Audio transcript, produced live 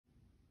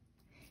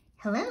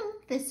Hello,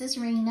 this is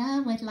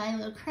Raina with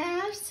LYLO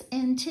Crafts,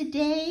 and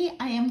today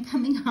I am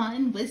coming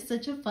on with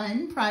such a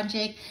fun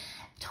project,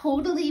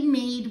 totally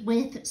made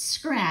with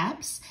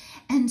scraps.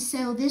 And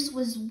so this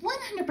was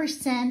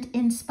 100%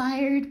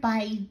 inspired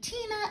by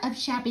Tina of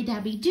Shabby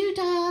Dabby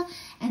Doodah,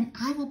 and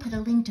I will put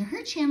a link to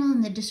her channel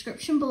in the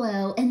description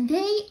below. And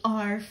they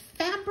are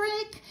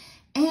fabric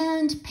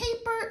and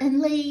paper and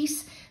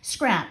lace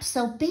scraps.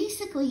 So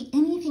basically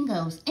anything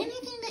goes,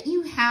 anything that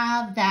you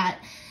have that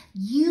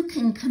you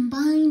can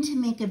combine to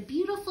make a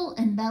beautiful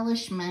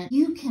embellishment,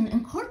 you can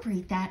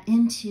incorporate that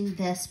into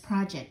this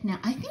project. Now,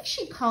 I think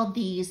she called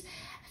these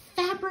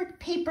fabric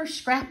paper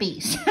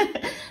scrappies.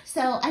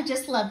 So I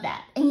just love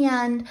that.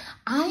 And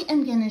I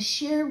am going to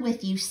share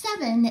with you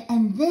 7,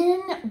 and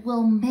then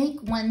we'll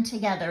make one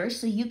together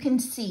so you can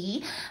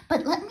see.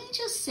 But let me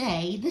just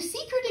say, the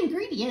secret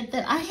ingredient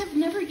that I have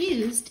never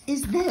used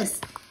is this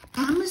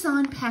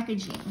Amazon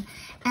packaging.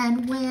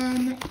 And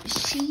when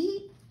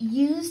she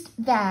used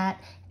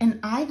that and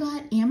I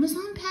got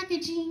Amazon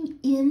packaging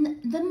in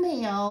the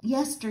mail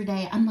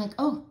yesterday, I'm like,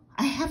 oh,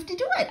 I have to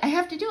do it. I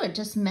have to do it.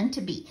 Just meant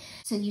to be.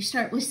 So you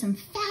start with some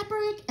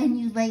fabric and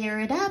you layer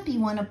it up.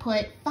 You want to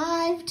put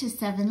 5 to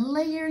 7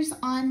 layers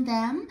on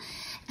them.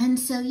 And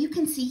so you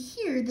can see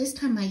here, this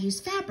time I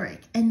use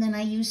fabric, and then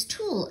I use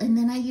tulle, and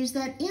then I use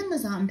that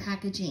Amazon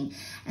packaging,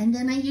 and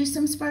then I use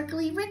some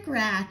sparkly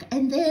rickrack,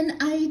 and then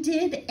I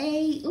did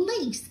a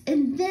lace,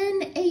 and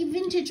then a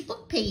vintage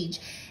book page.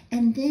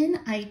 And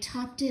then I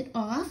topped it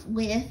off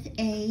with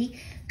a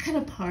cut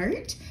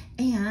apart,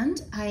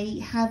 and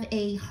I have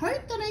a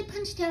heart that I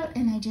punched out,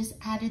 and I just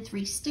added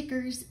 3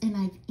 stickers, and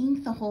I've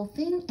inked the whole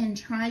thing and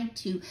tried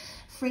to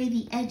fray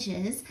the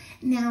edges.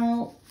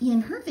 Now,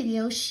 in her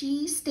video,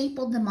 she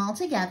stapled them all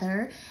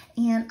together,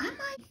 and I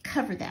might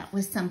cover that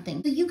with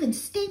something. So you can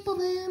staple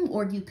them,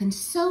 or you can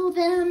sew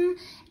them,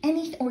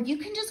 or you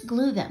can just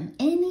glue them,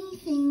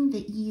 anything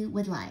that you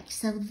would like.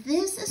 So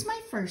this is my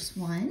first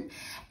one,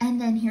 and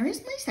then here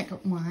is my second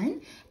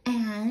one,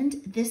 and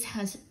this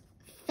has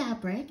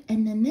fabric,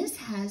 and then this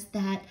has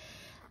that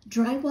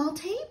drywall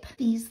tape,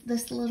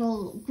 this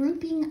little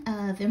grouping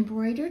of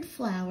embroidered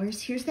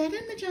flowers. Here's that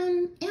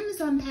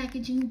Amazon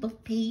packaging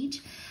book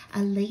page, a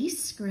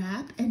lace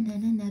scrap, and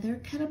then another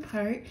cut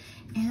apart,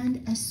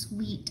 and a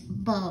sweet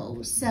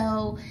bow.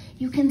 So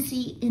you can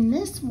see in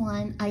this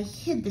one, I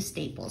hid the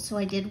staple. So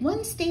I did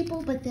 1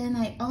 staple, but then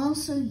I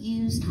also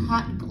used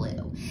hot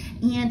glue.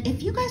 And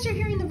if you guys are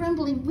hearing the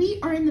rumbling, we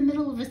are in the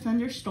middle of a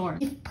thunderstorm.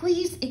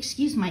 Please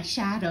excuse my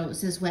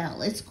shadows as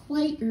well. It's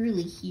quite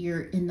early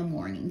here in the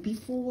morning,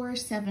 before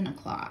 7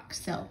 o'clock.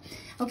 So,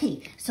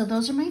 okay, so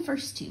those are my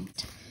first 2.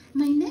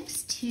 My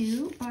next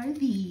 2 are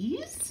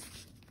these.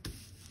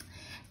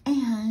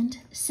 And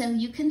so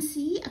you can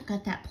see I've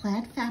got that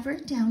plaid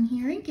fabric down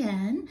here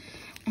again,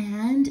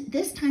 and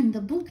this time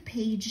the book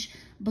page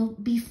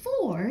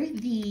before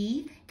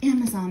the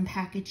Amazon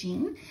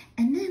packaging,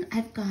 and then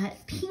I've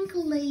got pink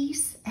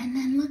lace, and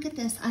then look at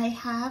this, I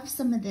have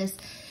some of this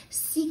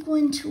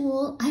sequin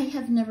tulle. I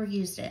have never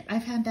used it.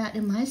 I've had that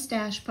in my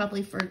stash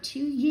probably for 2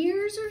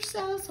 years or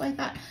so, so I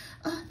thought,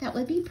 oh, that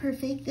would be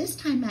perfect. This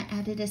time I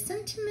added a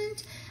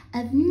sentiment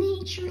of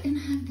nature, and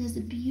I have this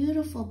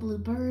beautiful blue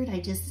bird. I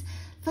just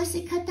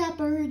fussy cut that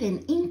bird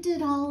and inked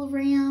it all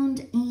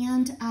around,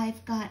 and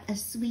I've got a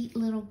sweet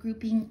little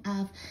grouping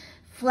of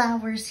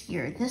flowers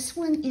here. This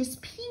one is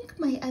pink,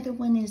 my other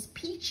one is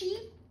peachy,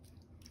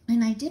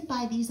 and I did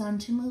buy these on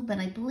Temu, but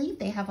I believe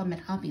they have them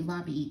at Hobby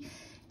Lobby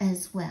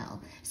as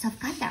well. So I've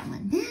got that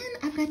one. Then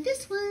I've got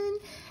this one,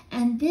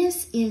 and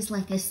this is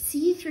like a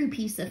see-through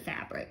piece of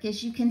fabric,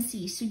 as you can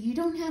see, so you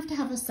don't have to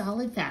have a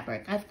solid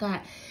fabric. I've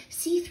got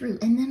see-through,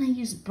 and then I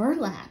use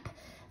burlap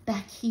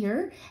back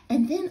here,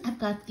 and then I've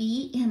got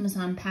the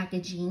Amazon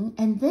packaging,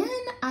 and then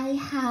I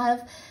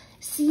have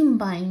seam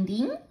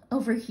binding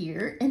over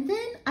here, and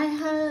then I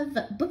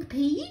have book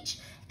page,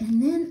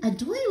 and then a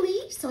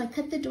doily, so I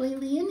cut the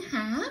doily in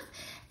half,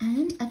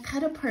 and a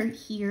cut apart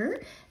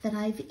here that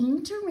I've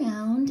inked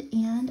around,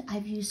 and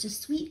I've used a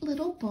sweet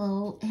little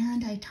bow,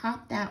 and I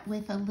topped that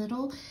with a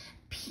little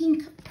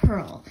pink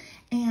pearl.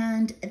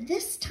 And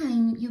this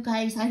time, you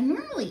guys, I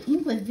normally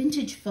ink with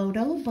Vintage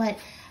Photo, but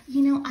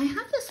you know, I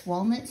have this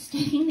walnut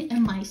stain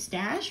in my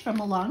stash from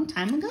a long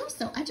time ago,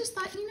 so I just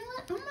thought, you know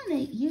what, I'm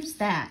gonna use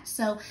that.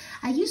 So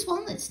I use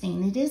walnut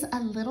stain. It is a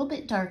little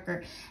bit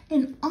darker.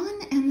 And on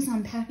the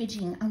Amazon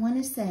packaging, I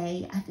wanna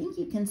say, I think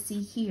you can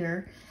see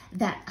here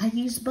that I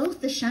use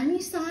both the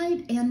shiny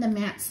side and the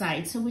matte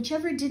side. So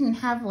whichever didn't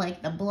have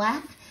like the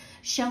black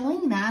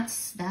showing,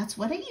 that's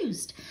what I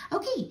used.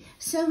 Okay,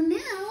 so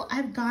now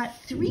I've got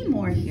 3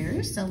 more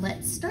here, so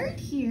let's start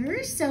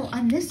here. So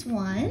on this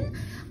one,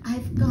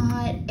 I've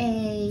got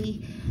a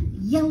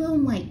yellow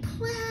and white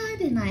plaid,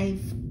 and I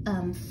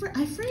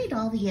frayed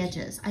all the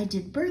edges. I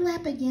did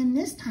burlap again.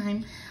 This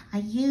time I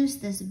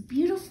used this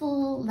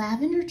beautiful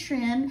lavender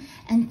trim,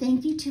 and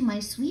thank you to my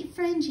sweet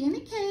friend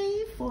Janet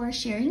Kay for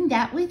sharing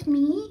that with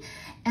me.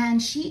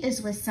 And she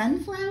is with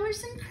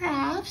Sunflowers and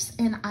Crafts,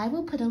 and I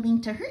will put a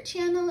link to her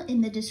channel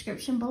in the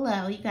description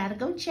below. You gotta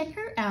go check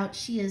her out.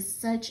 She is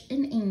such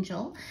an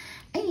angel.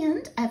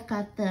 And I've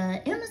got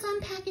the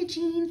Amazon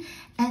packaging,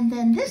 and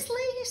then this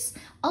lace,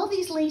 all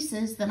these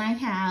laces that I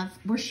have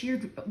were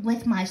shared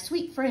with my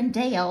sweet friend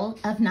Dale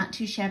of Not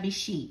Too Shabby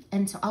Chic.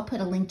 And so I'll put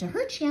a link to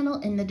her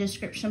channel in the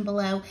description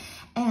below.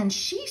 And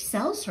she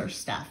sells her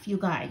stuff, you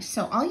guys.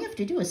 So all you have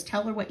to do is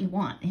tell her what you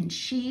want and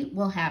she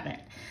will have it.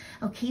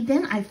 Okay,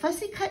 then I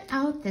fussy cut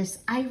out this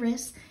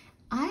iris.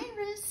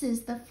 Iris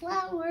is the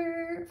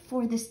flower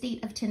for the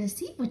state of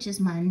Tennessee, which is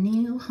my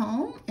new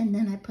home. And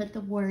then I put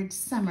the word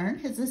summer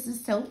because this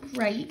is so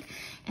bright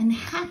and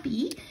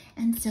happy.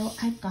 And so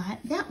I've got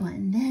that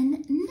one.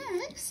 Then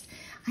next,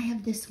 I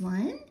have this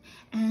one.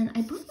 And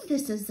I believe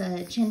this is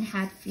a Jen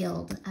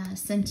Hadfield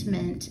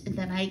sentiment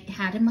that I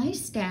had in my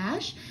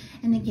stash.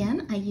 And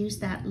again, I use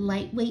that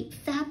lightweight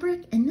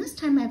fabric. And this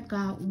time I've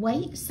got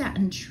white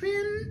satin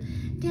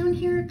trim down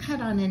here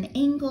cut on an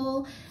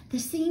angle. The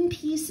same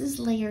piece is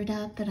layered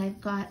up, but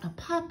I've got a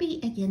poppy,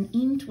 again,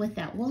 inked with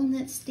that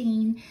walnut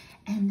stain.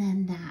 And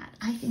then that.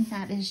 I think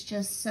that is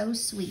just so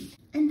sweet.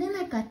 And then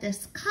I've got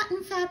this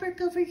cotton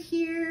fabric over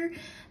here.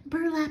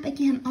 Burlap,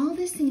 again, all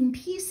the same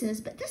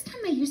pieces, but this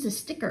time I used a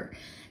sticker.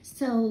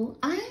 So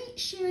I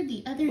shared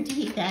the other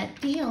day that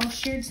Dale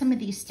shared some of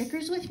these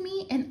stickers with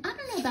me, and I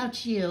don't know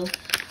about you,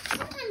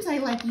 sometimes I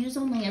like use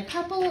only a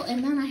couple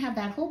and then I have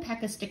that whole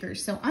pack of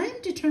stickers. So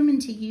I'm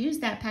determined to use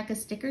that pack of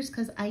stickers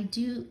because I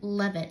do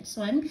love it.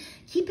 So I'm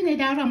keeping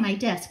it out on my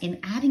desk and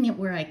adding it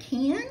where I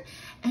can.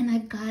 And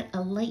I've got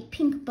a light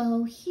pink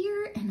bow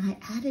here, and I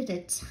added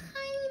a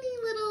tiny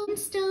little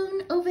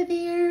stone over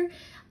there.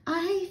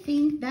 I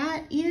think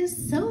that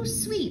is so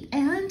sweet,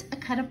 and a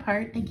cut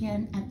apart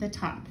again at the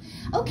top.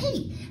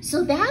 Okay,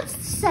 so that's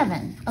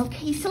 7.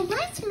 Okay, so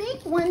let's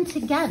make one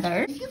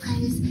together. If you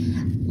guys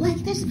like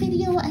this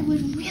video, I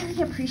would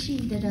really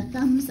appreciate it, a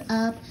thumbs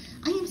up.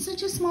 I am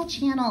such a small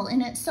channel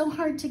and it's so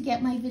hard to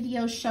get my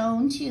videos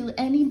shown to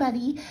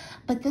anybody,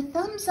 but the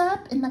thumbs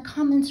up and the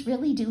comments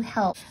really do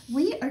help.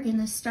 We are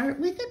gonna start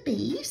with a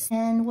base,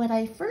 and what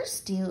I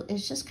first do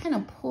is just kind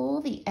of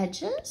pull the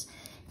edges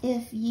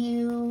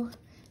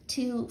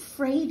to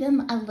fray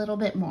them a little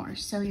bit more.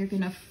 So you're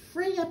gonna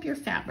fray up your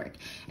fabric,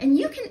 and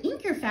you can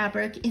ink your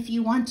fabric if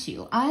you want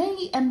to.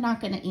 I am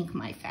not gonna ink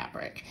my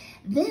fabric.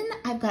 Then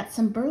I've got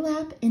some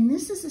burlap, and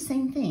this is the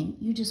same thing.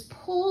 You just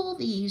pull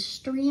these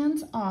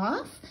strands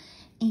off,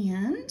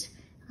 and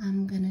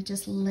I'm gonna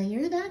just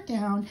layer that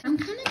down. I'm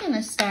kind of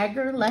gonna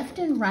stagger left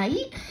and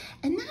right,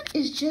 and that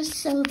is just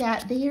so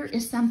that there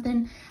is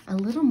something a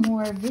little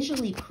more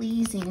visually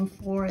pleasing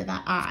for the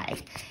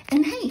eye.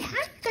 And hey, how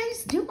you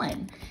guys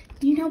doing?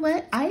 You know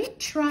what? I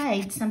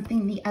tried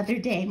something the other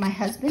day. My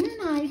husband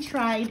and I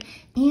tried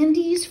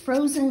Andy's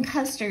frozen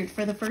custard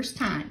for the first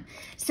time.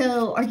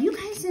 So are you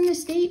guys in a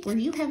state where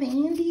you have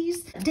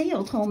Andy's?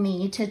 Dale told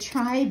me to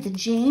try the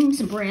James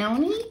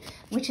Brownie,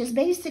 which is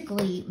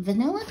basically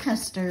vanilla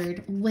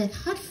custard with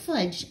hot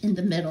fudge in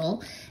the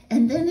middle.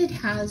 And then it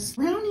has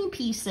brownie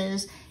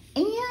pieces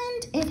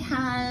and it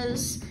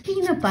has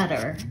peanut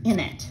butter in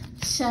it.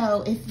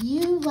 So if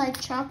you like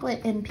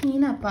chocolate and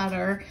peanut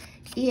butter,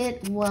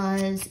 it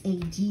was a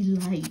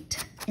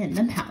delight in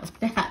the mouth,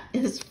 that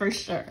is for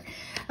sure.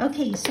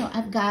 Okay, so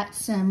I've got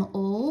some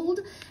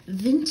old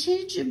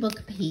vintage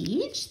book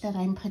page that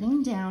I'm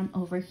putting down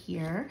over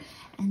here.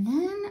 And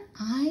then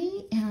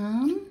I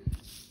am,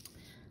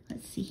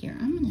 let's see here,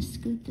 I'm gonna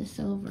scoot this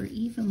over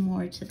even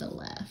more to the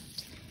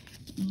left.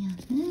 And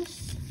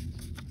this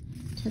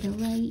to the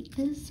right,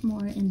 this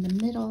more in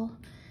the middle.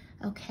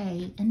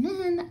 Okay, and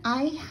then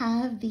I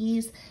have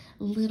these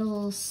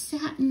little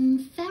satin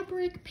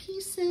fabric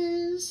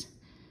pieces.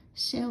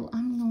 So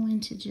I'm going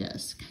to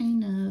just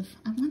kind of,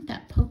 I want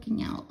that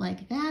poking out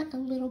like that a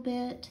little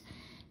bit.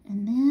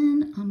 And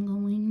then I'm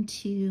going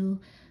to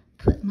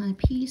put my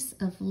piece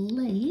of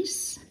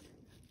lace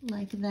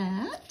like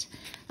that.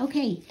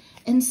 Okay,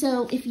 and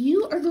so if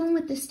you are going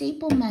with the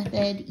staple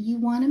method, you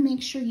want to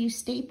make sure you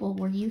staple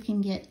where you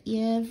can get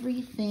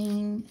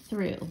everything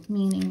through,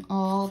 meaning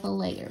all the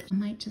layers. I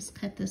might just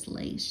cut this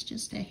lace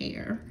just a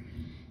hair.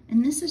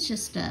 And this is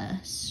just a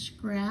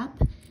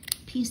scrap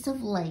piece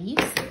of lace.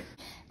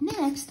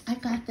 Next,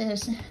 I've got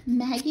this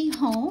Maggie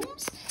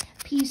Holmes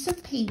piece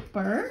of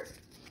paper,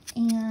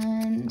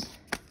 and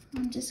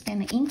I'm just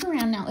gonna ink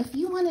around. Now, if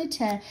you wanted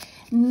to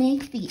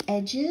make the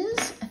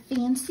edges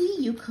fancy,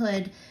 you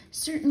could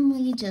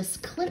certainly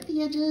just clip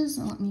the edges.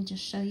 Let me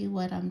just show you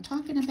what I'm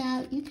talking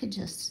about. You could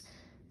just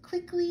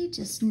quickly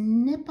just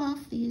nip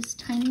off these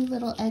tiny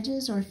little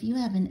edges, or if you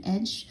have an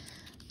edge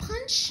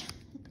punch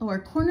or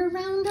corner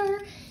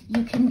rounder,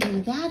 you can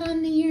do that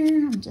on there.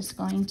 I'm just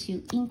going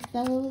to ink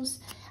those.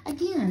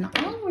 Again,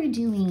 all we're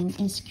doing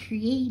is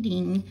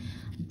creating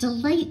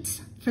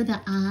delights for the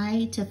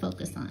eye to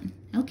focus on.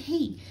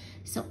 Okay,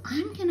 so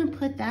I'm gonna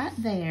put that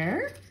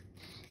there.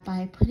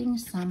 by putting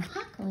some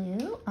hot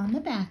glue on the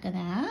back of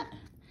that.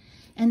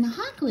 And the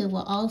hot glue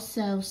will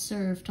also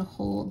serve to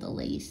hold the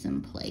lace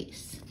in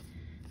place.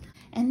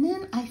 And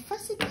then I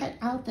fussy cut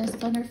out this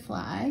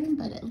butterfly,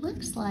 but it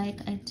looks like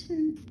I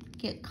didn't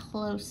get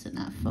close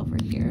enough over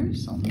here.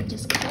 So let me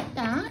just cut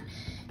that.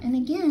 And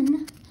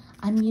again,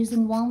 I'm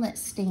using walnut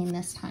stain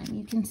this time.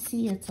 You can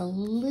see it's a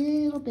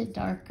little bit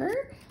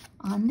darker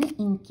on the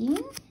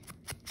inking.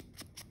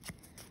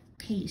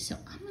 Okay, so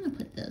I'm gonna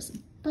put this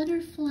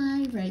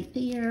butterfly right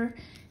there.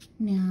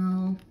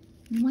 Now,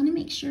 you wanna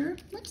make sure,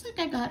 looks like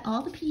I got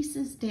all the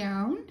pieces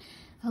down.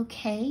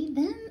 Okay,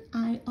 then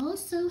I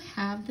also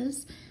have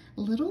this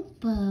little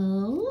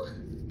bow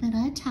that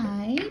I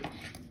tied.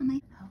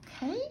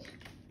 Okay,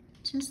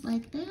 just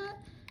like that.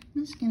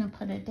 I'm just gonna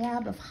put a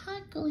dab of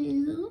hot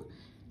glue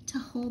to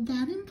hold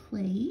that in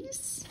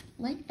place,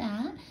 like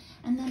that.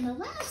 And then the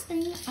last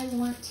thing I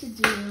want to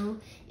do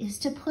is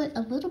to put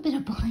a little bit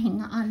of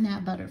bling on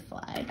that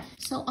butterfly.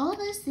 So all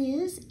this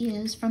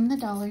is from the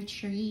Dollar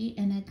Tree,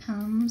 and it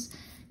comes,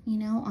 you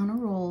know, on a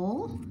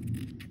roll.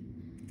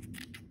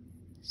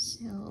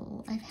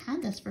 So I've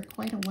had this for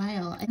quite a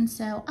while. And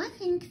so I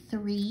think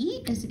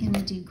 3 is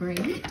gonna do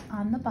great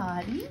on the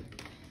body.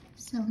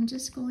 So I'm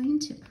just going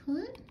to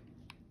put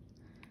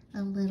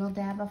a little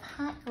dab of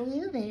hot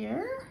glue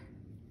there.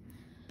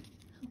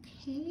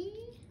 Okay,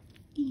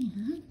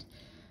 and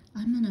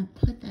I'm gonna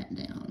put that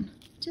down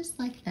just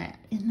like that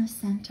in the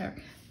center.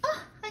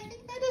 Oh, I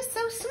think that is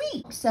so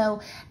sweet. So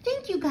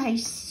thank you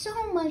guys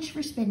so much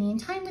for spending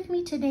time with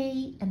me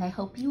today, and I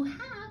hope you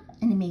have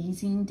an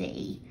amazing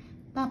day.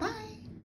 Bye-bye.